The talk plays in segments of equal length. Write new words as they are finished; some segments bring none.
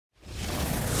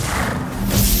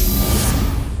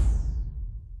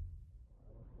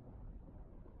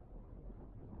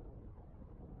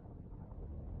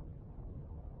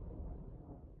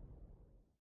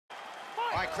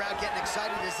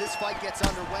excited as this fight gets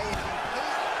underway, and you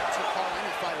hate to call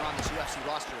any fighter on this UFC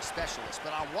roster a specialist,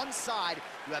 but on one side,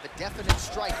 you have a definite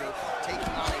striker taking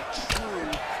on a true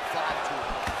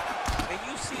 5-tool. And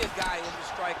you see a guy in the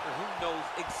striker who knows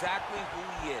exactly who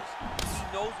he is. He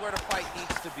knows where the fight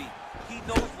needs to be. He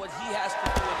knows what he has to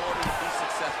do in order to be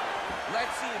successful.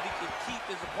 Let's see if he can keep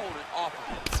his opponent off of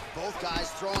him. Both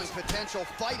guys throwing potential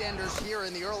fight enders here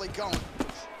in the early going.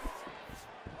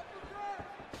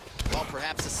 Well,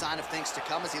 perhaps a sign of things to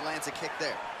come as he lands a kick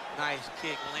there. Nice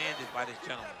kick landed by this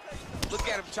gentleman. Look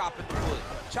at him chopping the wood.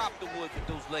 Chop the wood with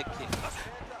those leg kicks.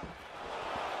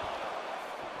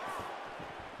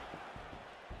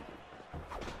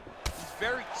 He's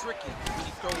very tricky when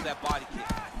he throws that body kick.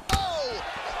 Oh!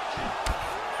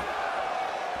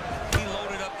 He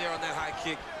loaded up there on that high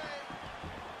kick.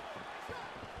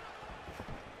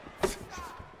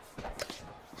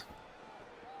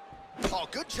 Oh,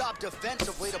 good job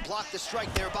defensively to block the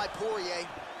strike there by Poirier.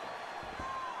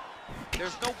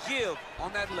 There's no give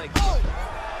on that leg kick. Oh!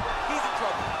 He's in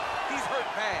trouble. He's hurt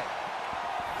bad.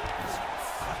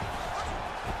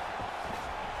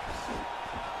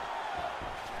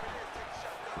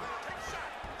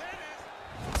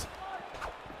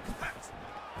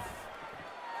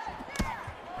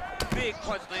 Big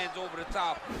punch lands over the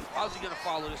top. How's he gonna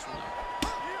follow this one up?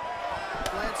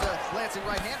 Lands a glancing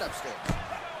right hand upstairs.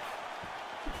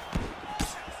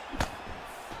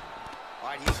 All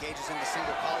right, he engages in the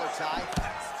single collar tie.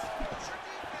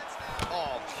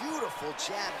 Oh, beautiful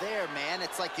jab there, man.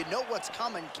 It's like you know what's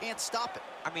coming, can't stop it.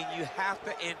 I mean, you have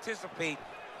to anticipate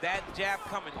that jab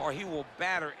coming or he will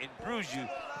batter and bruise you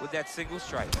with that single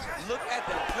strike. Look at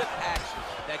the flip action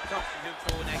that comes from him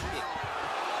throwing that kick.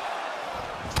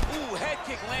 Ooh, head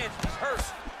kick lands, he's hurt.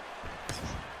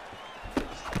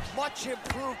 Much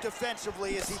improved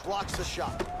defensively as he blocks the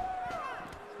shot.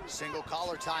 Single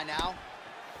collar tie now.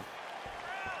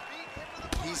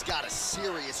 He's got a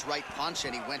serious right punch,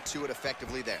 and he went to it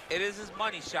effectively there. It is his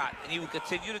money shot, and he will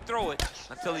continue to throw it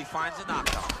until he finds a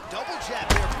knockout. Double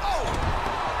jab here. Oh!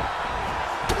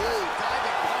 Ooh,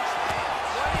 diving punch lands.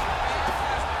 What a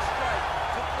fantastic strike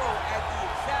to throw at the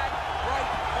exact right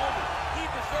moment. He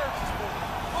deserves this moment.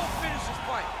 Go finish his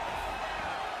fight.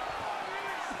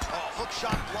 Oh, hook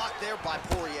shot blocked there by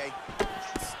Poirier.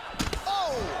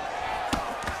 Oh!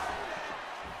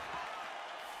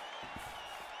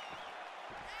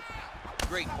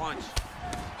 Great punch.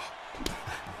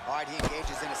 All right, he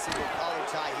engages in a single collar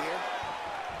tie here.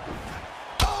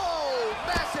 Oh,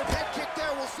 massive head kick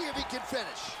there. We'll see if he can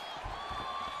finish.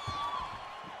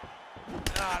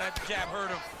 Ah, that jab hurt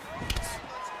him.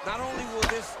 Not only will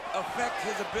this affect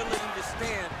his ability to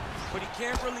stand, but he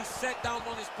can't really set down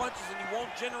on his punches and he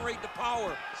won't generate the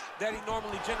power that he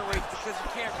normally generates because he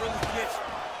can't really get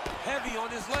heavy on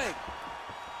his leg.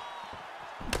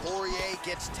 Poirier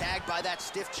gets tagged by that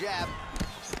stiff jab.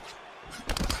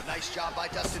 Nice job by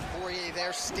Dustin Poirier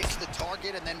there. Sticks the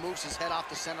target and then moves his head off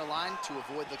the center line to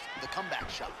avoid the comeback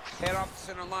shot. Head off the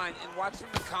center line and watch him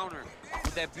counter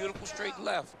with that beautiful straight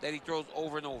left that he throws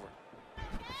over and over.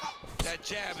 That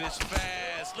jab is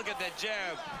fast. Look at that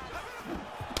jab.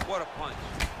 What a punch.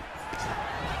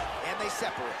 And they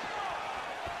separate.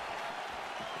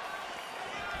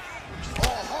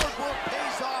 Oh, hard work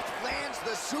pays off. Lands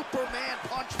the Superman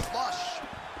punch flush.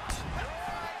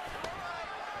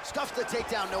 Stuffs the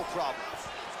takedown, no problem.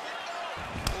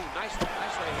 Oh, nice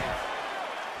right hand.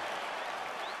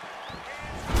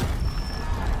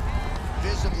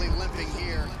 Visibly limping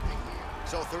here.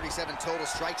 So 37 total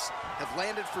strikes have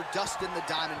landed for Dustin the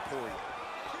Diamond Poirier.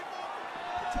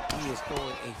 He is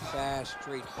throwing a fast,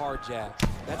 straight, hard jab.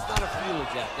 That's not a feeler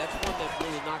jab. That's one that's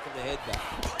really knocking the head back.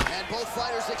 And both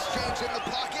fighters exchange in the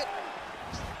pocket.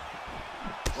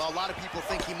 Well, a lot of people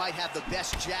think he might have the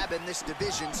best jab in this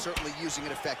division, certainly using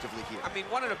it effectively here. I mean,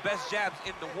 one of the best jabs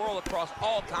in the world across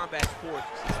all combat sports.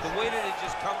 The way that it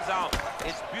just comes out,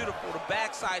 it's beautiful. The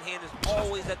backside hand is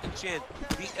always at the chin.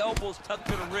 The elbows tucked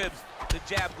to the ribs. The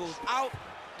jab goes out.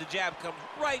 The jab comes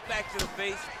right back to the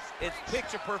face. It's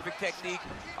picture-perfect technique,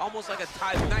 almost like a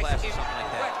Thai blast or something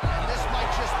like that. And this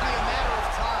might just be a matter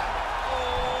of time.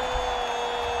 Oh!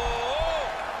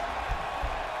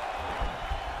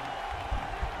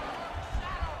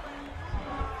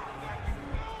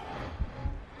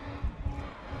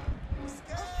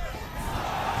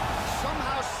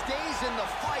 Somehow stays in the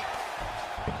fight.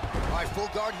 All right, full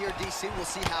guard here, DC. We'll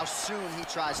see how soon he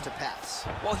tries to pass.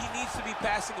 Well, he needs to be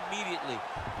passing immediately.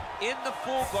 in the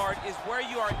full guard is where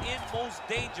you are in most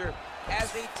danger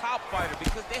as a top fighter,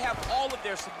 because they have all of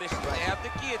their submissions. Right. They have the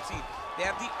guillotine, they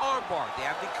have the armbar, they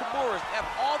have the kimuras, they have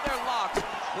all their locks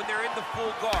when they're in the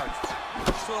full guard.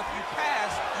 So if you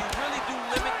pass, you really do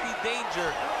limit the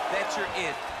danger that you're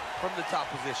in from the top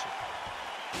position.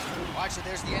 All right, so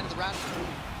there's the end of the round.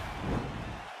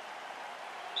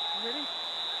 Ready?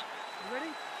 You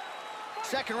ready?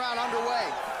 Second round underway.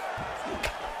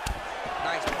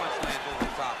 Nice punch lands over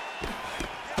the top.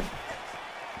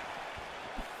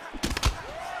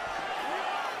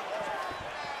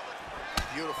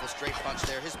 Beautiful straight punch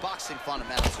there. His boxing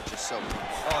fundamentals are just so good.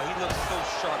 Oh, he looks so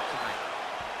sharp tonight.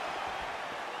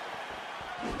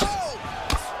 Oh!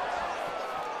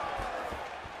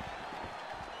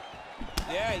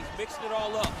 Yeah, he's mixing it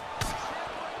all up.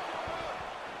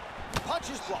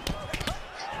 Punches blocked. Look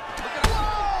at him.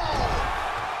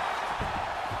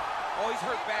 Oh, he's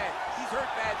hurt bad. He's hurt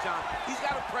bad, John. He's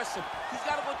got to press him. He's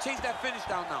got to go chase that finish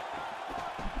down now.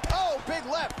 Oh, big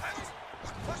left.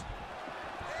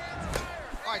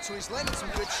 All right, so he's landed some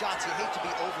good shots. You hate to be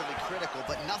overly critical,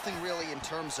 but nothing really in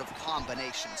terms of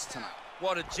combinations tonight.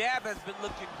 Well, the jab has been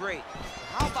looking great.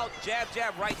 How about jab,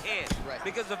 jab, right hand? Right.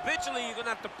 Because eventually you're going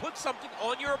to have to put something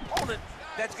on your opponent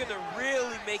that's going to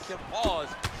really make him pause.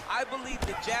 I believe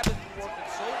the jab has been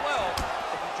working so well,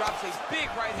 if he drops a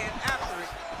big right hand after it,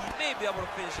 he may be able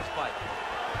to finish his fight.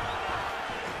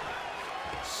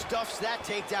 Stuffs that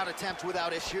takedown attempt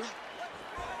without issue.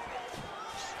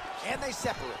 And they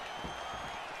separate.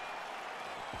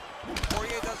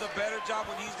 Poirier does a better job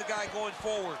when he's the guy going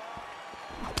forward.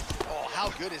 Oh, how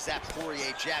good is that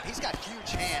Poirier jab? He's got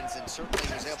huge hands, and certainly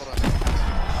he was able to...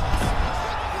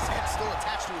 His head still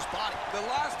attached to his body. The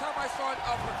last time I saw an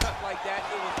uppercut like that,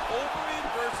 it was Overeem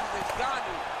versus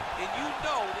Ngannou. And you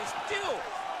know they still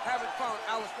haven't found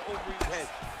Alistair Overeem's head.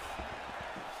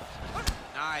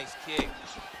 Nice kick.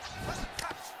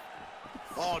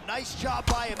 Oh, nice job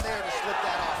by him there to slip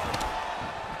that off.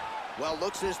 Well,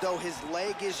 looks as though his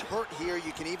leg is hurt here.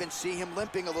 You can even see him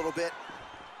limping a little bit.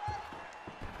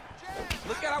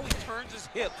 Look at how he turns his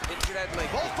hip into that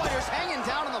leg. Both fighters hanging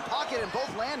down in the pocket and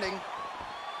both landing.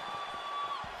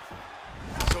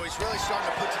 So he's really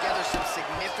starting to put together some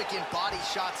significant body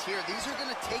shots here. These are going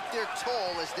to take their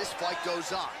toll as this fight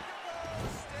goes on.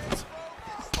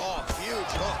 Oh,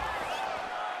 huge hook.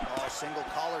 Oh, single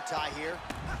collar tie here.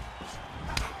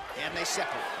 And they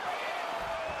separate.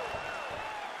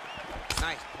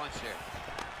 Nice punch there.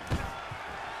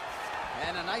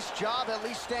 And a nice job at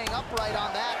least staying upright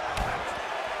on that.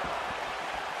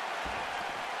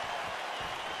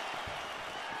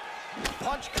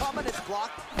 Punch coming, it's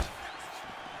blocked.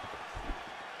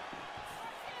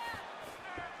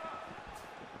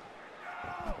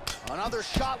 Another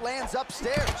shot lands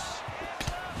upstairs.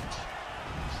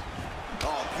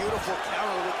 Oh, beautiful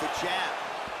counter with the jab.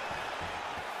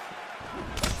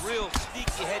 Real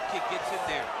sneaky head kick gets in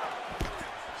there.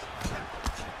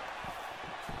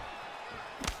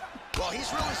 Well,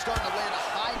 he's really starting to land a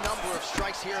high number of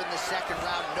strikes here in the second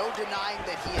round. No denying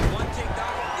that he had one takedown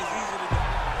is easy to do.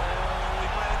 Oh, he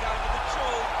might have got him with a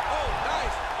choke. Oh,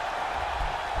 nice.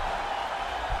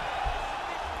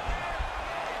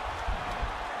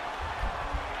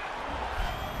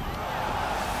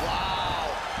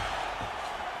 Wow.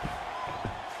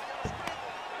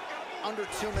 Under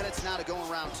 2 minutes now to go in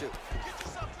round two.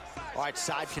 All right,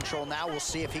 side control now. We'll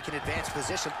see if he can advance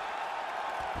position.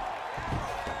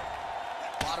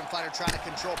 Bottom fighter trying to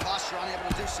control posture, unable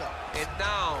to do so. And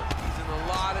now he's in a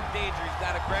lot of danger. He's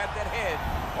got to grab that head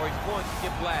or he's going to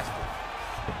get blasted.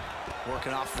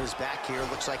 Working off of his back here.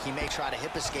 Looks like he may try to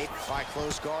hip escape. All right,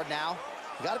 closed guard now.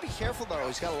 You got to be careful, though.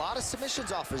 He's got a lot of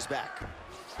submissions off his back.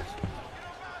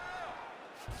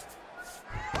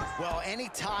 Well,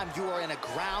 anytime you are in a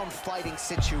ground fighting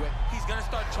situation, he's going to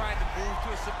start trying to move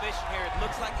to a submission here. It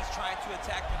looks like he's trying to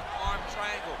attack an arm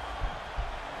triangle.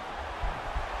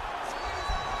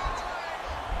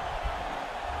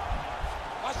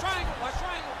 Watch triangle, watch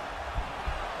triangle.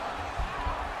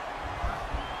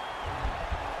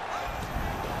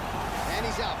 And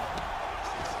he's out.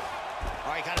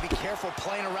 All right, got to be careful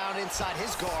playing around inside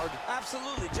his guard.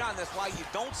 Absolutely, John. That's why you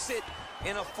don't sit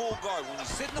in a full guard. When you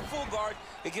sit in the full guard,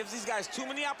 it gives these guys too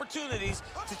many opportunities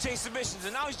to chase submissions.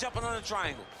 And now he's jumping on a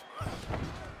triangle.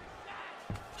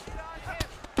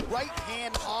 Right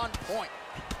hand on point.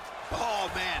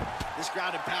 Oh, man, this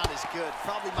ground and pound is good.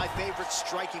 Probably my favorite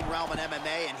striking realm in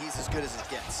MMA, and he's as good as it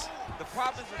gets. The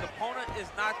problem is his opponent is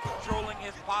not controlling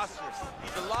his posture.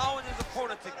 He's allowing his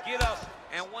opponent to get up,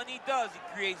 and when he does, he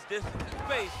creates distance and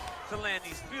space to land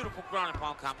these beautiful ground and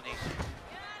pound combinations.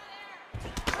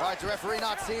 All right, the referee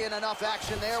not seeing enough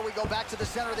action there. We go back to the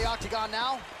center of the octagon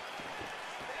now.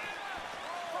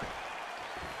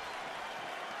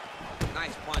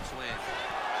 Nice punch land.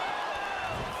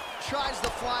 Tries the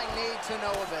flying knee to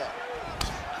no avail.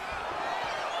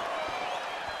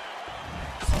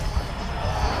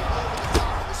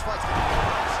 This fight's gonna be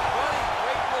close. Running,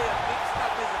 great way of mixing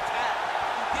up his attack.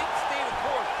 He didn't stay the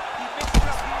course. He mixed it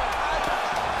up. He went high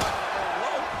and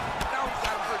low. Now he's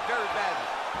got him hurt very badly.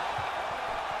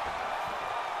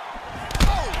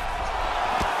 Oh!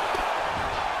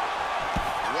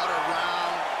 What a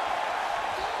round.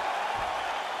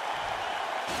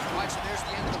 All right, so there's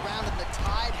the end of the round, and the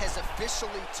tide has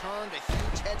officially turned. A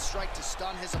huge head strike to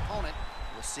stun his opponent.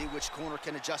 We'll see which corner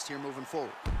can adjust here moving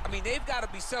forward. I mean, they've got to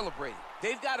be celebrating.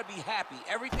 They've got to be happy.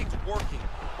 Everything's working.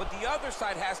 But the other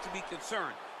side has to be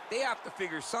concerned. They have to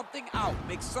figure something out,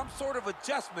 make some sort of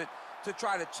adjustment to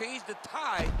try to change the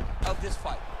tide of this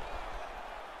fight.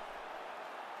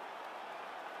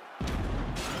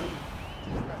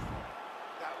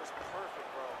 That was perfect,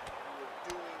 bro. You were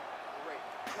doing great.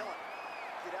 Kill him.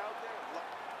 Get out there.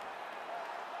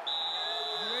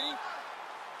 You ready?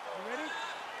 You ready?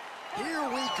 Here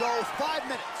we go. 5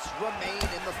 minutes remain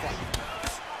in the fight.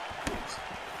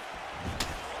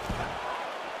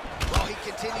 Well, he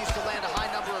continues to land a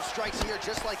high number of strikes here,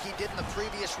 just like he did in the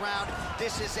previous round.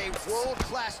 This is a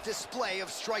world-class display of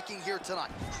striking here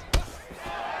tonight.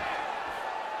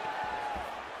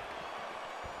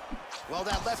 Well,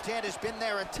 that left hand has been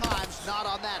there at times, not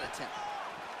on that attempt.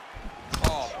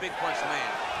 Oh, big punch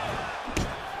land.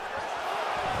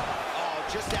 Oh,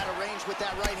 just out of range with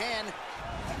that right hand.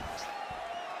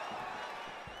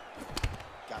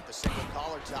 Got the single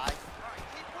collar tie.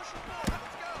 Keep pushing forward.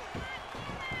 Let's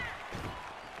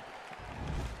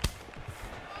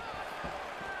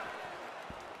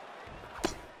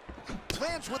go.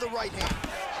 Lands with a right hand.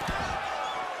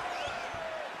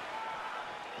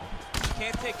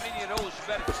 Can't take many of those. You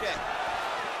better check.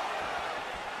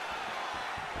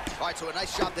 All right, so a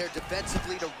nice job there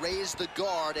defensively to raise the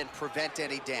guard and prevent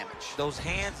any damage. Those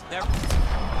hands never... Ryan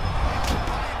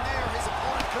there, his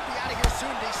opponent could be out of here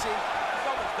soon, DC. He's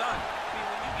almost done. I mean,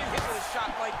 when you get hit with a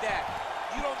shot like that,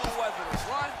 you don't know whether to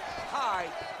run, hide,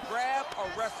 grab, or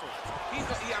wrestle. He's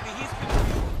confused.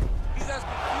 He's as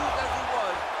confused as he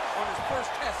was on his first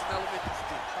test in elementary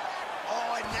school.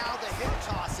 Oh, and now the hip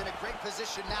toss in a great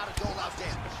position now to dole out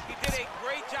damage. He did a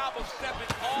great job of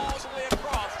stepping all the way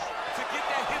across to get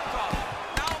that hip toss.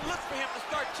 Now look for him to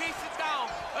start chasing down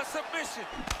a submission.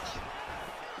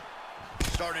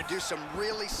 Starting to do some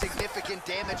really significant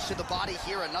damage to the body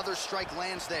here. Another strike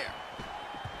lands there.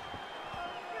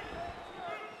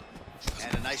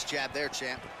 And a nice jab there,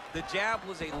 champ. The jab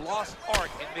was a lost art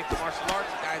in mixed martial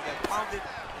arts. The guys that found it,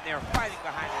 and they're fighting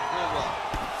behind it real well.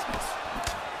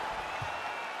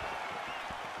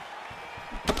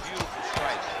 Beautiful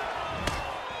strike.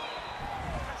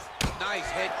 Nice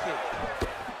head kick.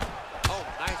 Oh,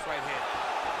 nice right hand.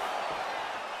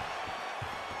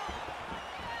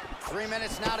 3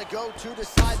 minutes now to go to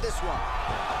decide this one.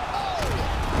 Oh!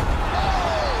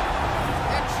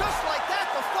 Oh! And just like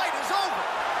that, the fight is over.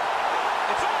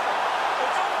 It's over.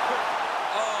 It's over.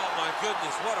 Oh, my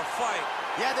goodness, what a fight.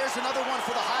 Yeah, there's another one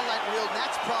for the highlight reel, and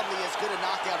that's probably as good a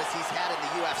knockout as he's had in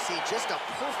the UFC. Just a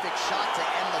perfect shot to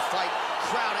end the fight.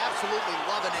 Crowd absolutely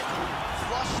loving it.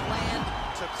 Flush land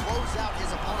to close out his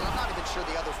opponent. I'm not even sure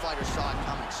the other fighter saw it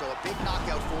coming, so a big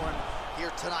knockout for him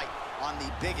here tonight on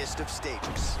the biggest of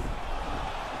stages.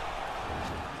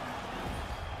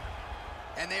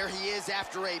 And there he is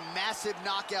after a massive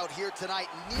knockout here tonight.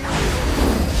 Nearly